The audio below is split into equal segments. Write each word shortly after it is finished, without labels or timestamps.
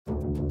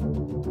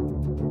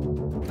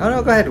Oh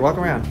no, go ahead, walk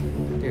around.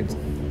 Dude,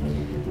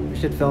 we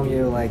should film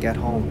you like at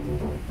home.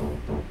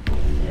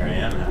 Here I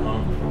am at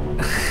home.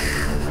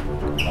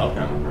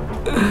 Welcome.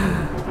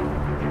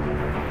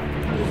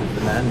 This is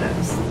the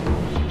madness.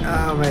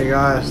 Oh my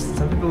gosh,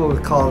 some people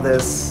would call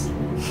this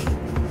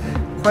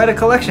quite a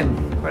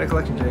collection. Quite a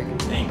collection, Jake.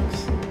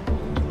 Thanks.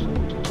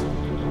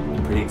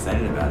 I'm pretty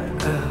excited about it.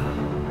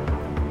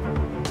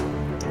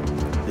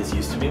 This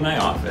used to be my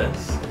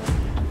office,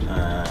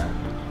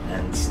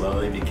 and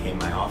slowly became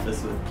my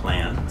office with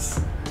plants,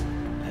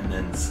 and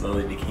then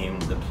slowly became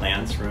the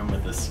plants room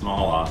with a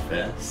small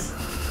office,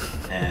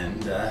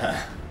 and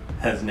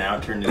has now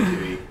turned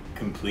into a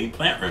complete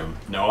plant room,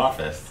 no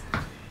office.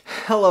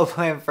 Hello,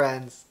 plant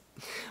friends.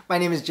 My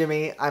name is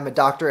Jimmy. I'm a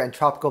doctor and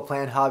tropical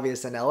plant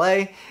hobbyist in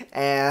LA,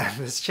 and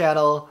this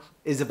channel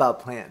is about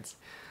plants.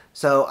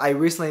 So I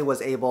recently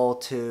was able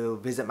to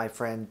visit my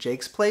friend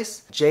Jake's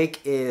place. Jake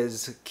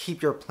is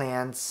Keep Your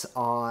Plants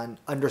on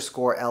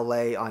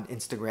 _LA on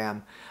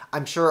Instagram.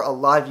 I'm sure a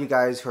lot of you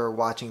guys who are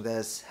watching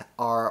this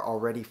are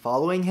already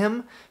following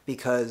him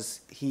because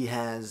he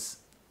has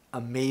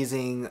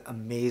amazing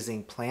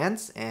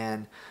plants,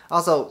 and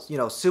also, you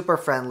know, super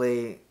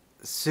friendly,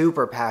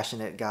 super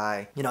passionate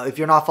guy. You know, if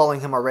you're not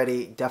following him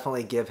already,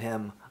 definitely give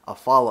him a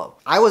follow.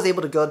 I was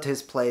able to go to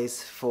his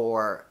place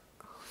for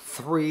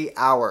 3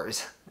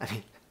 hours. I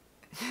mean,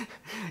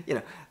 you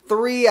know,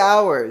 3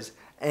 hours,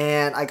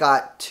 and I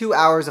got 2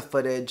 hours of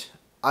footage.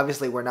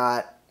 Obviously, we're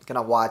not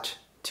gonna watch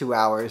 2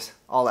 hours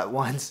all at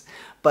once,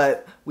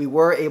 but we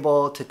were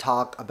able to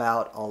talk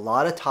about a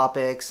lot of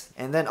topics,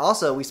 and then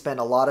also we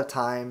spent a lot of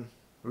time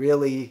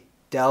really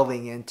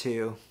delving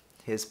into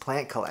his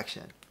plant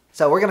collection.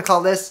 So we're gonna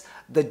call this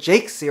the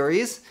Jake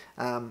series,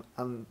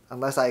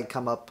 unless I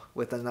come up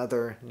with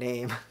another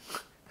name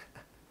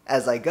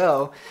as I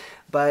go.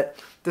 But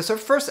this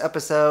first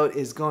episode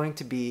is going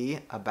to be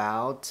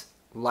about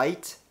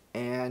light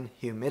and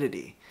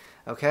humidity.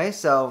 Okay,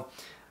 so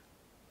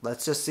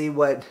let's just see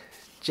what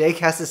Jake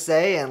has to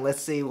say, and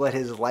let's see what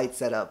his light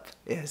setup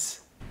is.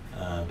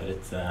 But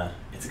it's a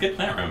good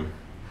plant room.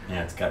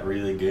 Yeah, it's got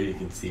really good, you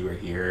can see we're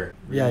here.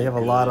 Really yeah, you have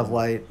a lot of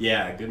light.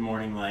 Yeah, good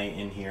morning light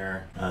in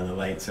here. The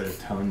light sort of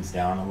tones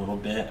down a little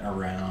bit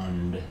probably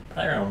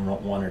around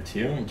 1 or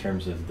 2 in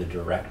terms of the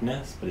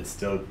directness, but it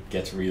still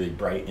gets really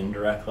bright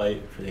indirect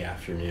light for the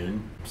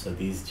afternoon. So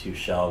these 2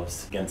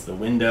 shelves against the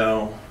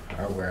window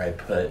are where I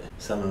put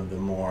some of the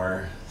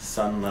more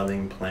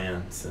sun-loving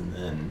plants, and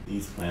then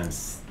these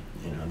plants,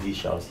 you know, these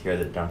shelves here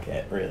that don't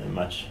get really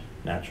much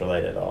natural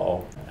light at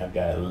all. I've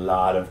got a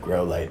lot of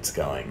grow lights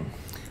going.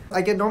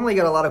 I normally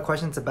get a lot of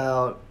questions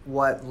about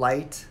what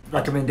light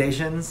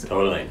recommendations.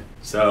 Totally.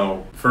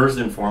 So first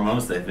and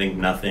foremost, I think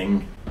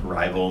nothing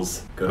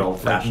rivals good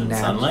old-fashioned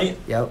sunlight.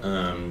 Yep.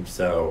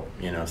 So,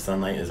 you know,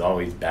 sunlight is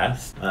always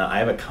best. I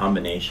have a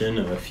combination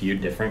of a few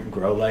different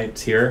grow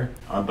lights here.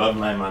 Above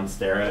my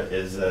Monstera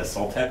is a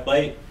Soltech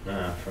light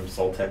from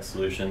Soltech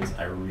Solutions.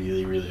 I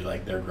really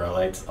like their grow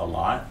lights a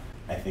lot.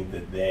 I think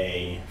that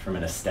they, from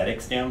an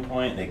aesthetic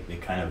standpoint, they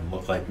kind of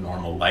look like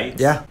normal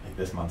lights. Yeah. Like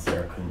this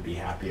Monstera couldn't be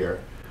happier.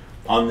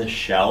 On the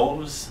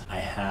shelves, I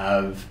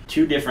have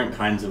 2 different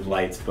kinds of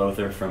lights. Both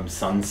are from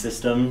Sun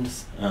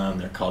Systems.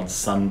 They're called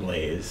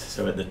Sunblaze.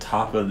 So at the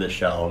top of the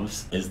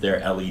shelves is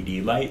their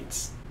LED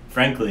lights.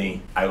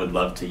 Frankly, I would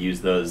love to use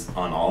those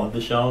on all of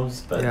the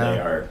shelves, but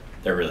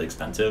they're really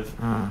expensive.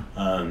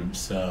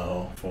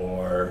 So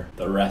for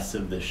the rest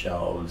of the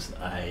shelves,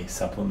 I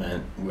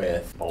supplement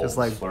with bulbs, just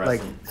like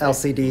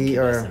LCD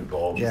or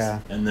bulbs. Yeah.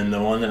 And then the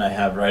one that I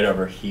have right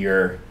over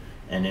here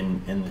and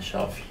in the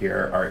shelf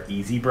here are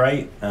Easy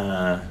Bright.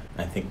 I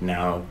think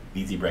now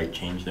Easy Bright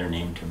changed their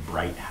name to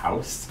Bright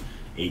House,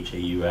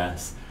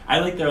 Haus. I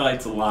like their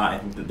lights a lot. I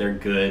think that they're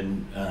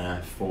good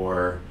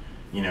for,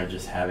 you know,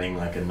 just having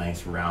like a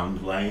nice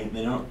round light.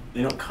 They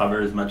don't cover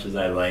as much as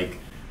I like.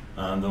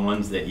 The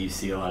ones that you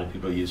see a lot of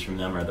people use from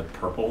them are the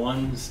purple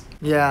ones.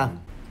 Yeah.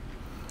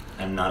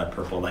 I'm not a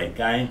purple light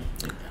guy.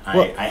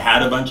 I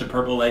had a bunch of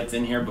purple lights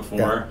in here before.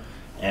 Yeah.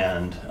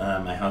 And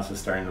my house was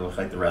starting to look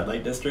like the red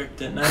light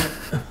district at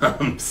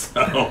night.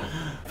 So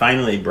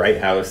finally, Bright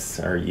House,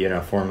 or, you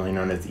know, formerly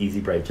known as Easy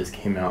Bright, just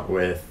came out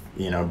with,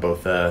 you know,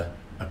 both a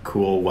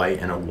cool white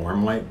and a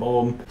warm white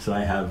bulb. So I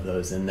have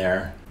those in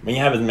there. When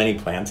you have as many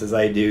plants as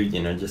I do,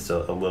 you know, just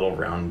a little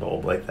round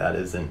bulb like that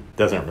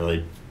doesn't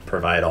really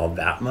provide all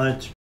that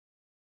much.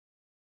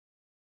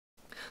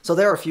 So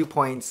there are a few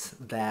points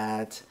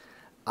that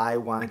I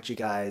want you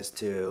guys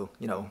to,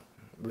 you know,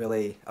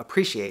 really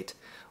appreciate.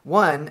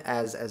 One,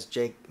 as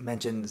Jake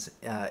mentions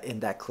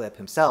in that clip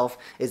himself,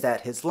 is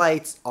that his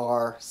lights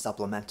are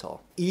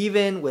supplemental.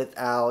 Even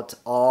without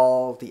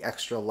all the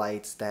extra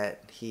lights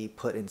that he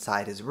put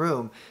inside his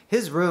room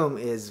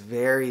is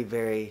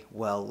very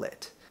well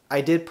lit.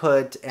 I did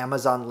put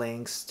Amazon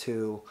links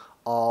to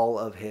all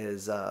of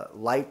his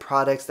light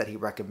products that he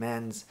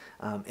recommends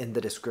in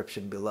the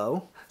description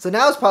below. So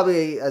now is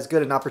probably as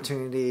good an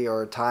opportunity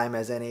or time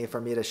as any for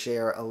me to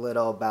share a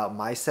little about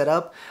my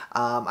setup.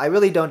 I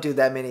really don't do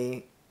that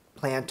many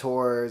plant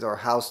tours or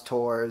house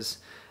tours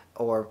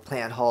or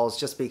plant hauls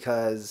just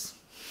because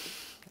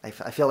I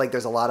feel like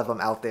there's a lot of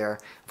them out there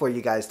for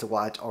you guys to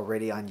watch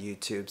already on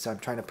YouTube, so I'm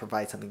trying to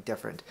provide something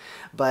different.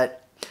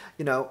 But,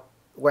 you know,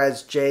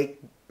 whereas Jake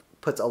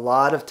puts a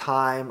lot of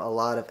time, a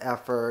lot of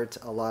effort,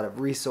 a lot of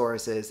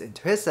resources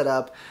into his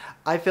setup,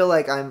 I feel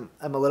like I'm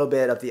a little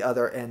bit of the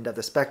other end of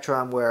the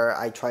spectrum where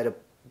I try to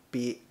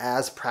be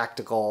as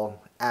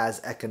practical, as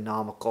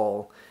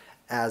economical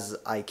as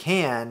I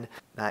can.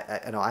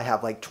 I know I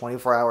have like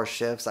 24-hour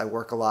shifts. I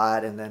work a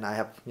lot, and then I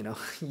have, you know,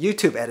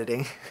 YouTube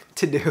editing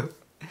to do.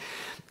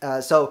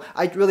 So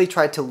I really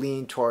try to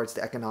lean towards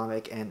the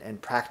economic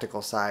and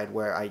practical side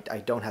where I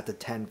don't have to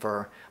tend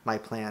for my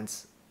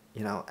plants,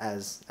 you know,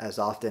 as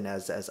often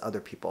as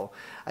other people.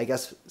 I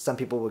guess some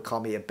people would call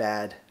me a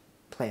bad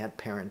plant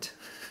parent.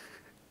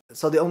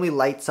 So the only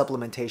light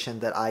supplementation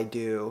that I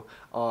do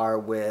are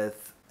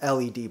with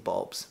LED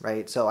bulbs,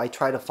 right? So I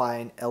try to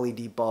find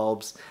LED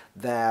bulbs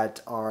that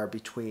are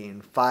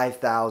between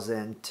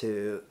 5,000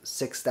 to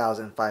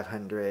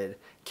 6,500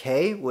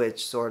 K,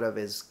 which sort of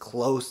is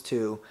close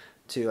to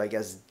I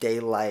guess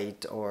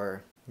daylight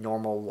or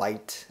normal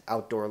light,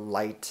 outdoor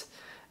light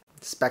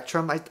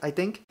spectrum, I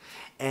think.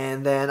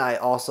 And then I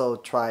also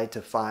try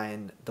to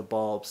find the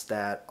bulbs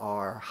that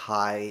are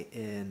high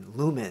in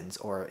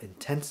lumens or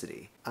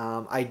intensity.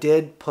 I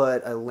did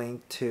put a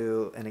link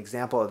to an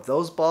example of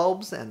those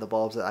bulbs and the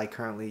bulbs that I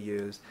currently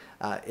use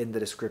in the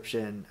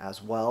description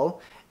as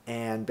well.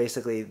 And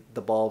basically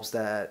the bulbs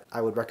that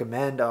I would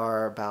recommend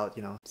are about,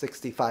 you know,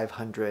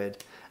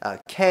 6,500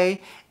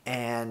 K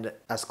and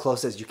as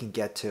close as you can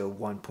get to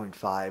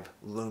 1.5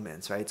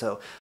 lumens, right? So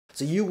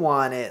you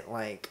want it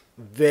like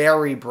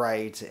very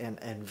bright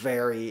and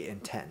very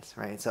intense,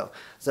 right?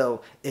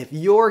 So if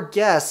your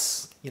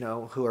guests, you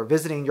know, who are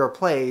visiting your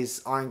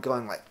place aren't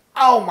going like,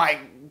 oh my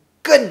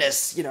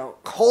goodness, you know,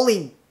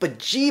 holy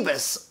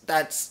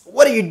bejeebus,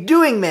 what are you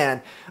doing,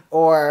 man?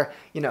 Or,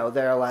 you know,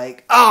 they're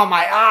like, oh,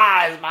 my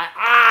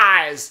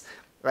eyes,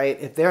 right?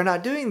 If they're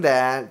not doing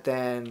that,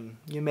 then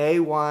you may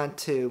want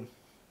to,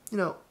 you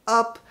know,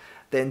 up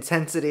the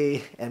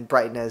intensity and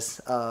brightness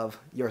of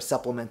your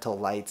supplemental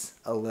lights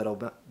a little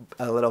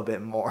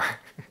bit more.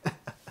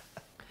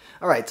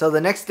 All right, so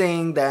the next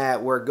thing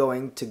that we're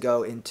going to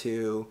go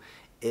into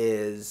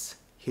is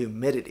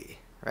humidity,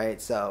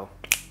 right? So,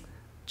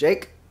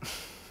 Jake?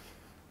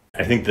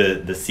 I think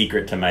the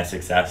secret to my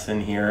success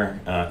in here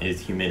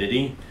is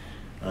humidity.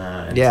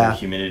 And yeah. So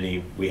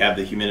humidity, we have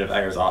the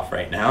humidifiers off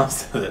right now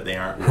so that they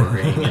aren't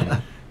worrying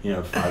and, you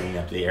know, fogging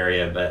up the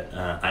area. But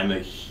I'm a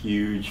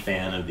huge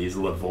fan of these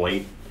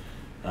Levoit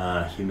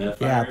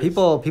humidifiers. Yeah,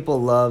 people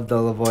love the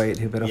Levoit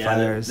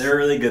humidifiers. Yeah, they're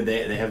really good.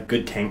 They have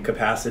good tank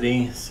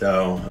capacity,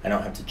 so I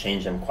don't have to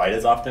change them quite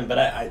as often, but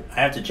I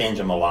have to change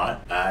them a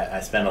lot.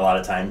 I spend a lot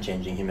of time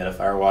changing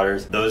humidifier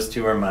waters. Those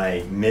two are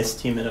my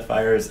mist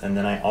humidifiers, and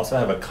then I also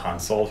have a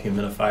console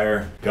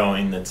humidifier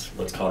going that's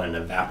what's called an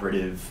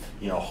evaporative,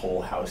 you know,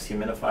 whole house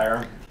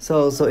humidifier.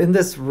 So in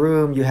this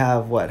room you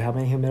have what? How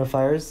many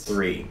humidifiers?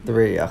 Three,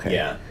 okay.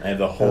 Yeah, I have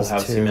the whole Those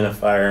house two.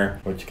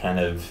 humidifier, which kind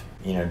of,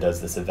 you know,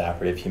 does this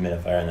evaporative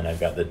humidifier, and then I've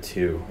got the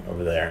two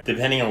over there.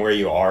 Depending on where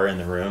you are in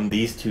the room,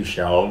 these two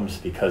shelves,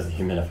 because the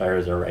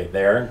humidifiers are right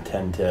there,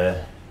 tend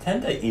to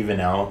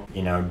even out.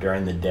 You know,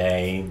 during the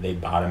day they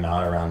bottom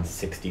out around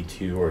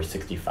 62 or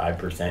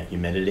 65%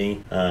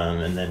 humidity,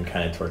 and then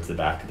kind of towards the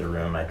back of the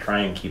room I try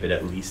and keep it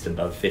at least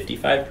above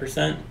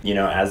 55%. You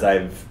know, as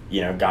I've,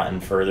 you know,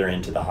 gotten further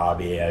into the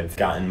hobby, I've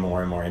gotten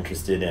more and more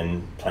interested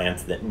in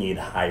plants that need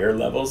higher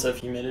levels of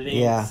humidity.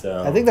 Yeah,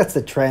 so I think that's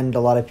the trend a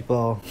lot of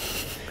people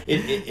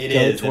It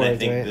is, and I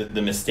think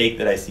the mistake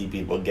that I see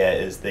people get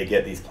is they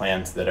get these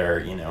plants that are,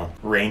 you know,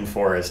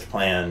 rainforest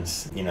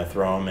plants, you know,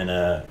 throw them in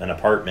an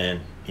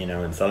apartment, you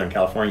know, in Southern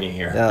California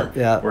here,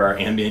 where our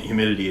ambient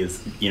humidity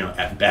is, you know,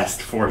 at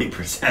best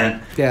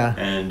 40%,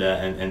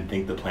 and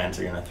think the plants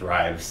are going to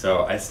thrive.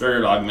 So I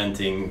started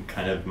augmenting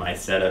kind of my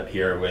setup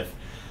here with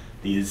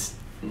these,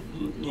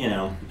 you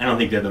know, I don't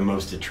think they're the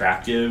most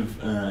attractive,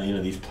 you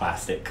know, these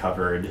plastic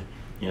covered,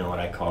 you know, what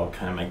I call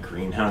kind of my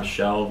greenhouse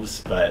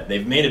shelves, but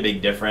they've made a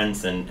big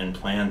difference, and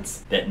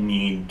plants that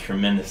need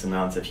tremendous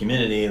amounts of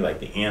humidity, like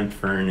the ant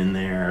fern in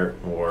there,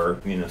 or,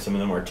 you know, some of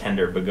the more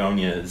tender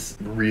begonias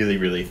really,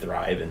 really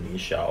thrive in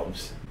these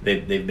shelves.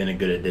 They've been a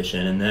good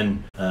addition. And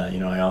then, you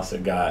know, I also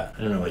got,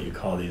 I don't know what you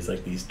call these,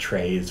 like these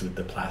trays with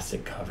the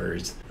plastic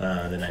covers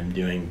that I'm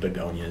doing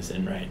begonias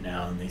in right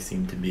now, and they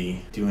seem to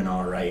be doing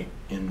all right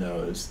in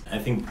those. I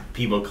think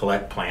people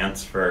collect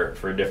plants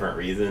for different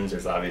reasons.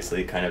 There's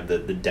obviously kind of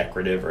the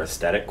decorative or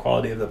aesthetic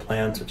quality of the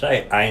plants, which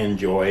I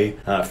enjoy.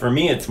 For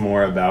me, it's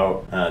more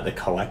about the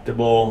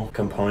collectible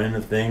component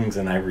of things,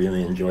 and I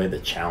really enjoy the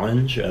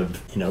challenge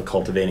of, you know,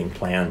 cultivating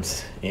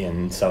plants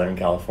in Southern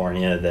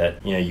California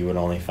that, you know, you would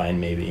only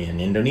find maybe in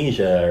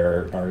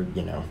Indonesia or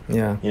you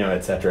know,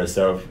 etc.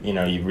 So, you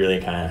know, you really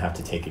kind of have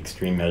to take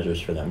extreme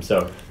measures for them.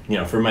 So, you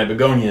know, for my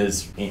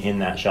begonias in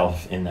that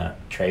shelf, in that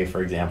tray,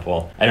 for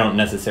example, I don't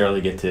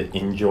necessarily get to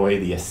enjoy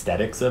the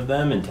aesthetics of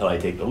them until I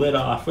take the lid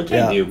off, which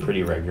I do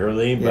pretty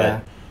regularly.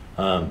 But,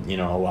 you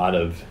know, a lot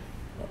of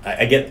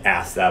I get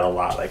asked that a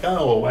lot, like,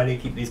 oh, well, why do you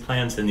keep these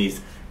plants in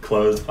these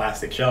closed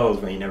plastic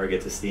shelves when you never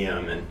get to see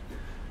them?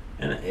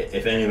 And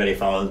if anybody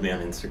follows me on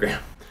Instagram,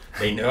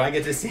 they know I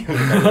get to see them.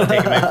 I love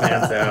taking my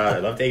plants out. I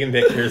love taking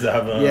pictures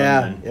of them.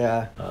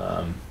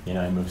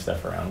 I move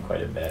stuff around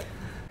quite a bit.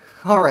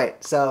 All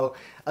right, so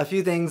a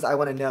few things I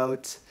want to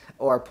note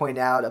or point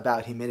out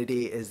about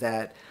humidity is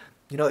that,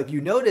 if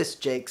you notice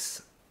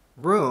Jake's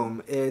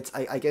room,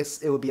 I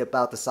guess it would be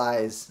about the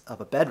size of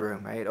a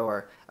bedroom, right?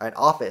 Or an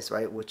office,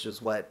 right? Which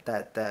is what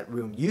that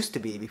room used to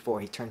be before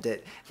he turned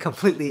it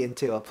completely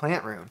into a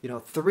plant room.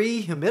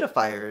 3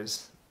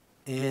 humidifiers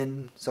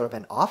in sort of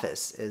an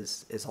office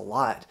is a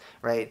lot,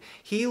 right?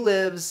 He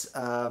lives,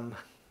 I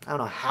don't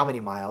know how many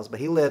miles, but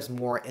he lives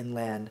more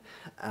inland,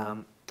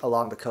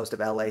 along the coast of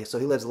LA, so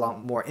he lives a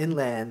lot more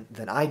inland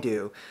than I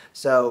do.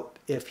 So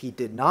if he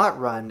did not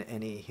run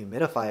any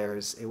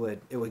humidifiers, it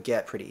would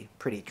get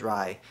pretty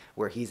dry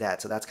where he's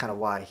at. So that's kind of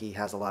why he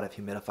has a lot of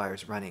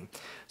humidifiers running.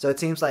 So it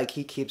seems like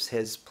he keeps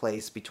his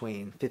place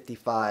between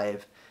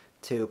 55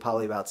 to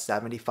probably about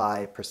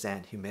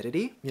 75%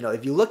 humidity.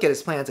 If you look at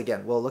his plants,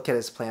 again, we'll look at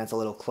his plants a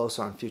little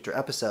closer on future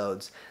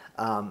episodes.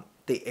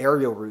 The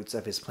aerial roots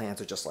of his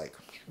plants are just like,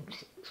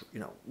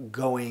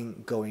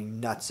 going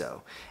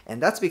nutso.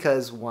 And that's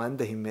because, one,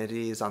 the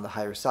humidity is on the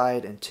higher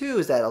side, and two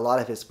is that a lot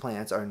of his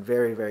plants are in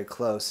very, very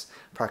close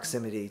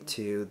proximity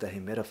to the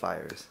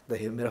humidifiers. The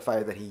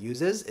humidifier that he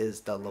uses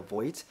is the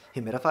Levoit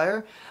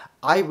humidifier.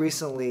 I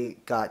recently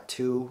got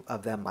 2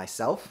 of them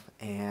myself,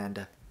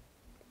 and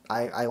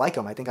I like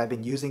them. I think I've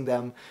been using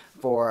them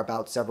for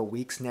about several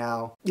weeks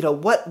now.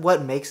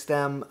 What makes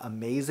them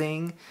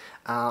amazing?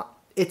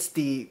 It's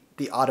the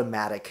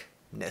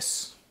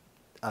automaticness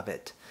of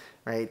it,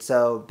 right?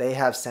 So they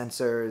have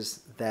sensors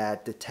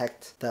that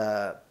detect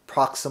the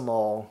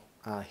proximal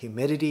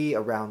humidity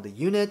around the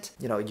unit.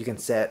 You can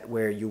set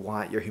where you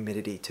want your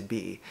humidity to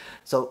be.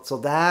 So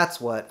that's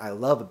what I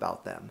love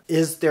about them.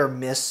 Is their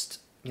mist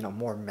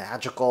more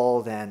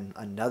magical than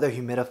another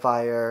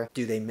humidifier?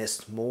 Do they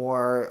mist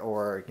more,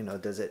 or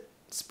does it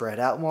spread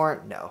out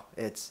more? No,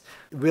 it's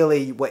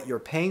really what you're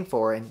paying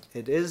for, and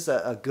it is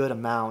a good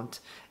amount.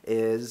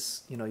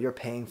 Is you're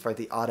paying for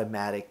the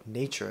automatic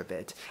nature of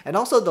it, and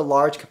also the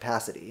large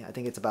capacity. I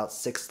think it's about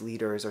 6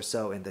 liters or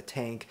so in the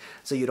tank,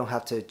 so you don't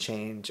have to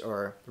change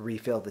or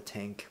refill the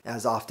tank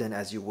as often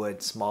as you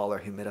would smaller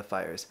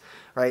humidifiers,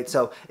 right?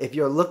 So if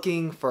you're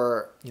looking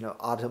for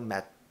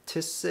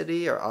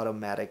automaticity or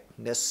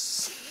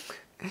automaticness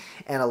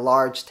and a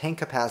large tank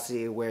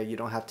capacity where you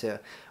don't have to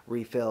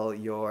refill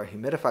your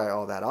humidifier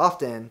all that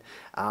often,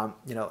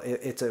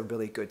 it's a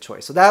really good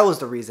choice. So that was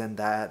the reason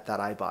that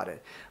I bought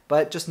it.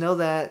 But just know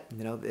that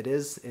it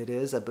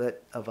is a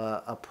bit of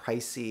a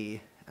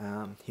pricey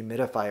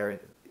humidifier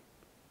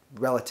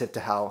relative to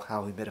how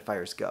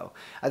humidifiers go.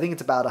 I think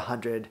it's about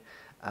 $100,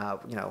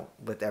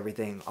 with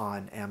everything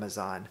on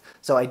Amazon.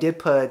 So I did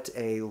put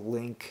a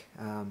link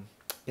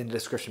in the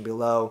description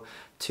below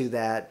to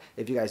that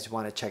if you guys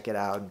want to check it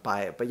out and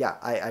buy it. But yeah,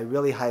 I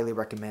really highly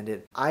recommend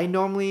it. I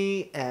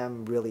normally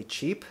am really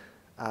cheap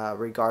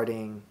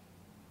regarding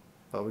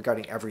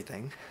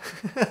everything.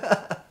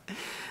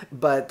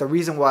 But the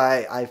reason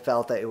why I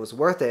felt that it was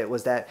worth it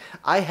was that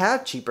I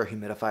have cheaper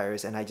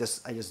humidifiers and I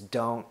just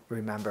don't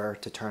remember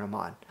to turn them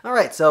on. All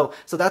right, so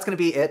that's going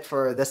to be it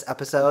for this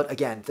episode.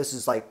 Again, this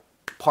is like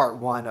part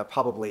 1 of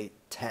probably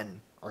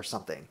 10 or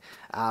something.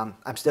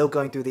 I'm still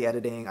going through the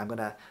editing. I'm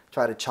gonna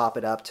try to chop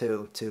it up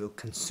to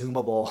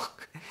consumable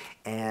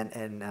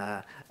and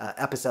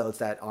episodes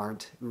that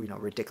aren't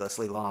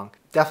ridiculously long.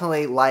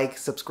 Definitely like,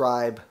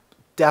 subscribe.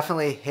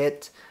 Definitely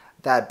hit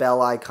that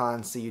bell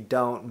icon so you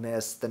don't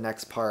miss the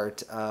next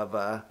part of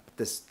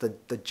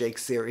the Jake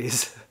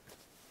series.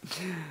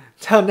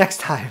 Till next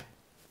time,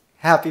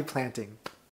 happy planting.